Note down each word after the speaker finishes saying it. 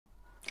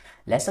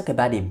Let's talk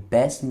about the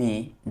best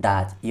meal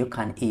that you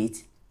can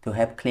eat to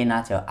help clean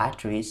out your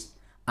arteries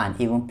and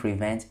even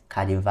prevent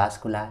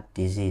cardiovascular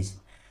disease.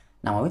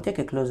 Now, when we take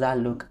a closer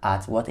look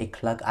at what a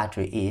clogged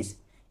artery is,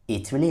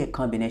 it's really a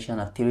combination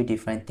of three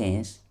different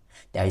things.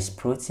 There is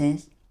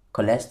proteins,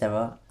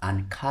 cholesterol,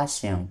 and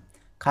calcium.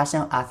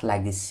 Calcium acts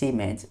like the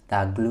cement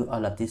that glue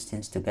all of these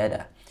things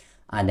together.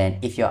 And then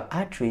if your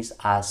arteries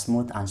are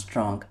smooth and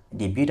strong,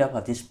 the buildup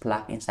of this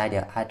plaque inside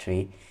your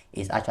artery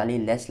is actually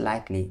less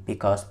likely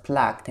because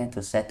plaque tend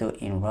to settle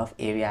in rough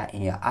area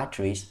in your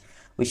arteries,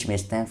 which may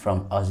stem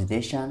from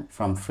oxidation,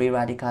 from free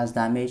radicals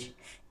damage,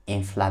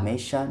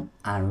 inflammation,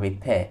 and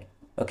repair.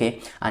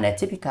 Okay, and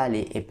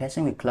typically a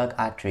person with clogged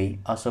artery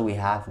also will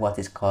have what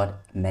is called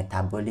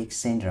metabolic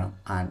syndrome.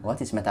 And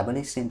what is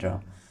metabolic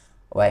syndrome?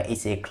 Well,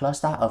 it's a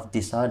cluster of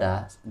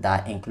disorders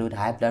that include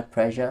high blood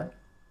pressure,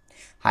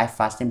 high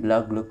fasting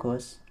blood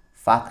glucose,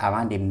 fat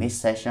around the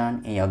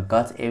midsection in your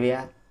gut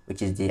area,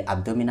 which is the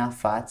abdominal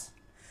fat,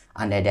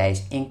 and then there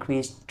is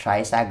increased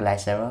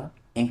triglycerol,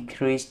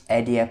 increased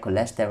LDL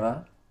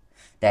cholesterol,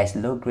 there is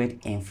low-grade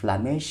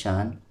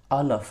inflammation,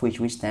 all of which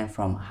will stem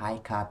from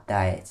high-carb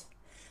diet.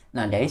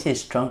 Now, there is a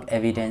strong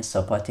evidence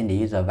supporting the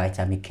use of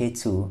vitamin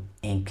K2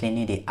 in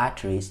cleaning the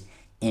arteries,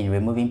 in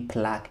removing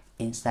plaque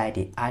inside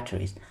the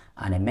arteries.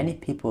 And many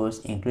people,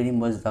 including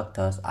most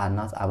doctors, are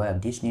not aware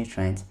of this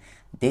nutrient.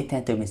 They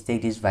tend to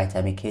mistake this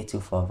vitamin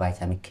K2 for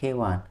vitamin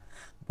K1.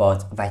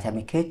 But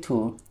vitamin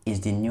K2 is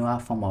the newer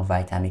form of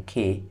vitamin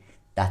K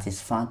that is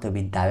found to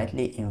be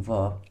directly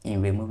involved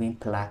in removing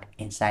plaque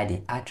inside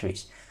the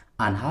arteries.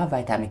 And how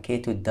vitamin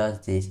K2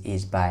 does this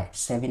is by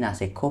serving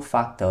as a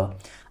cofactor,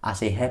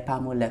 as a helper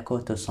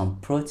molecule to some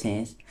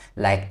proteins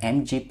like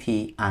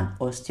MGP and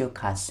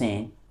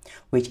osteocalcin,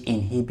 which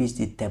inhibits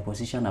the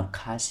deposition of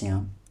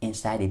calcium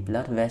inside the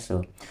blood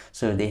vessel.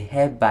 So they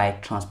help by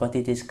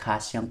transporting this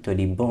calcium to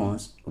the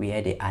bones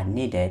where they are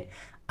needed,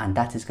 and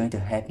that is going to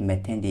help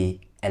maintain the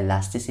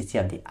elasticity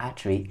of the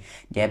artery,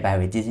 thereby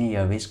reducing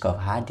your risk of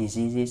heart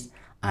diseases,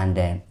 and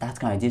that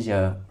can reduce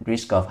your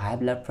risk of high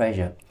blood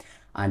pressure.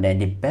 And then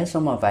the best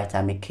form of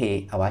vitamin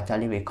K I would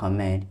actually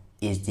recommend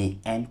is the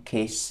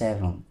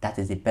MK7. That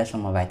is the best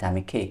form of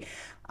vitamin K.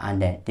 And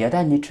then the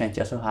other nutrient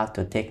you also have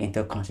to take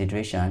into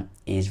consideration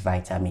is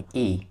vitamin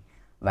E.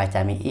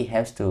 Vitamin E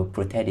helps to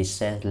protect the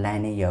cells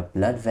lining your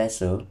blood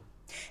vessel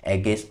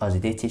against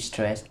oxidative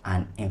stress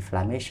and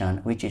inflammation,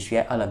 which is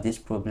where all of this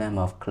problem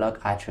of clogged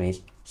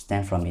arteries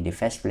stem from in the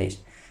first place.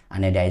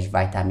 And then there is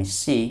vitamin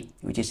C,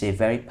 which is a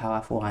very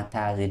powerful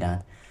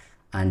antioxidant.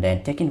 And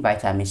then taking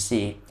vitamin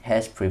C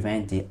helps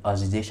prevent the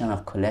oxidation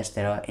of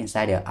cholesterol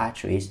inside your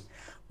arteries,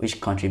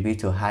 which contribute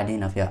to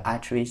hardening of your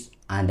arteries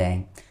and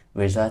then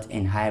result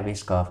in high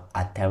risk of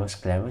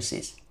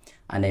atherosclerosis.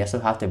 And you also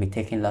have to be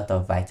taking a lot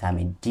of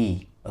vitamin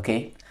D.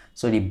 Okay,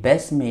 so the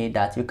best meal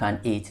that you can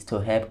eat to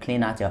help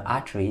clean out your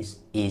arteries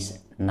is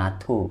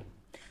natto.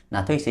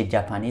 Natto is a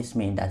Japanese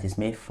meal that is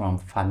made from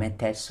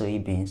fermented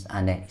soybeans,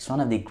 and it's one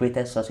of the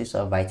greatest sources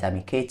of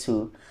vitamin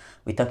K2.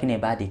 We're talking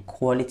about the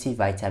quality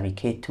vitamin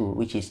K2,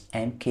 which is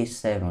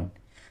MK7.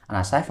 And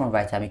aside from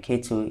vitamin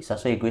K2, it's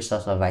also a great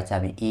source of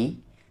vitamin E,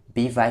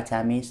 B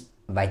vitamins,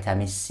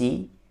 vitamin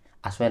C,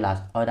 as well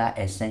as other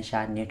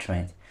essential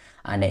nutrients.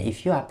 And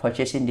if you are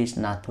purchasing this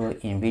natto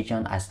in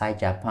region aside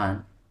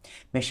Japan,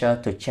 make sure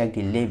to check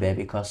the label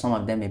because some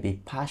of them may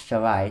be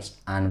pasteurized,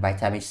 and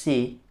vitamin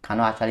C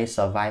cannot actually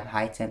survive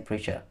high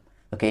temperature.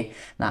 Okay,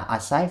 now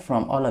aside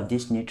from all of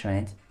these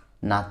nutrients,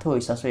 natto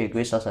is also a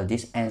great source of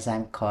this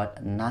enzyme called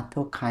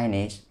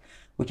nattokinase,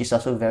 which is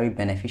also very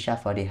beneficial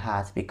for the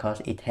heart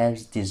because it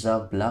helps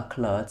dissolve blood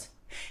clots.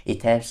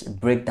 It helps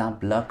break down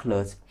blood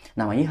clots.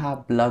 Now, when you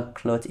have blood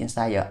clots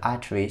inside your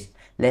arteries,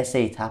 let's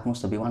say it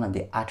happens to be one of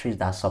the arteries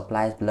that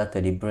supplies blood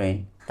to the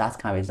brain, that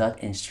can result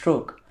in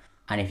stroke.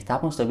 And if it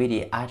happens to be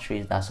the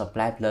arteries that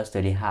supply blood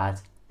to the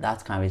heart,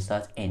 that can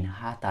result in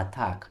heart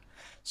attack.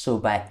 So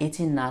by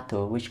eating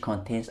natto, which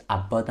contains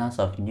abundance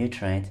of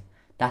nutrients,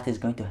 that is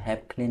going to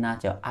help clean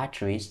out your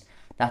arteries,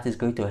 that is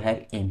going to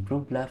help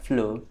improve blood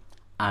flow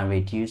and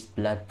reduce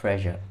blood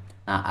pressure.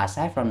 Now,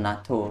 aside from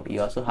natto,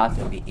 you also have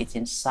to be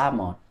eating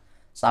salmon.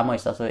 Salmon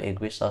is also a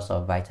great source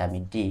of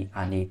vitamin D,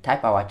 and the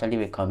type I would actually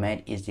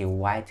recommend is the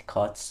white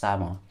cod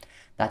salmon.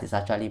 That is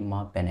actually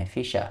more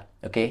beneficial.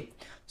 Okay,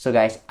 so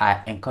guys,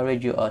 I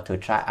encourage you all to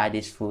try out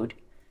this food.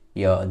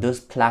 Those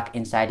plaque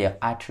inside your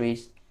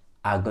arteries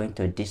are going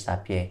to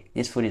disappear.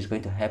 This food is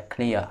going to help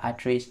clean your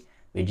arteries,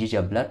 reduce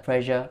your blood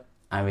pressure,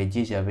 and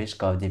reduce your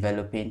risk of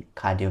developing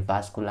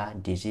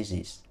cardiovascular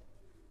diseases.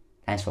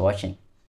 Thanks for watching.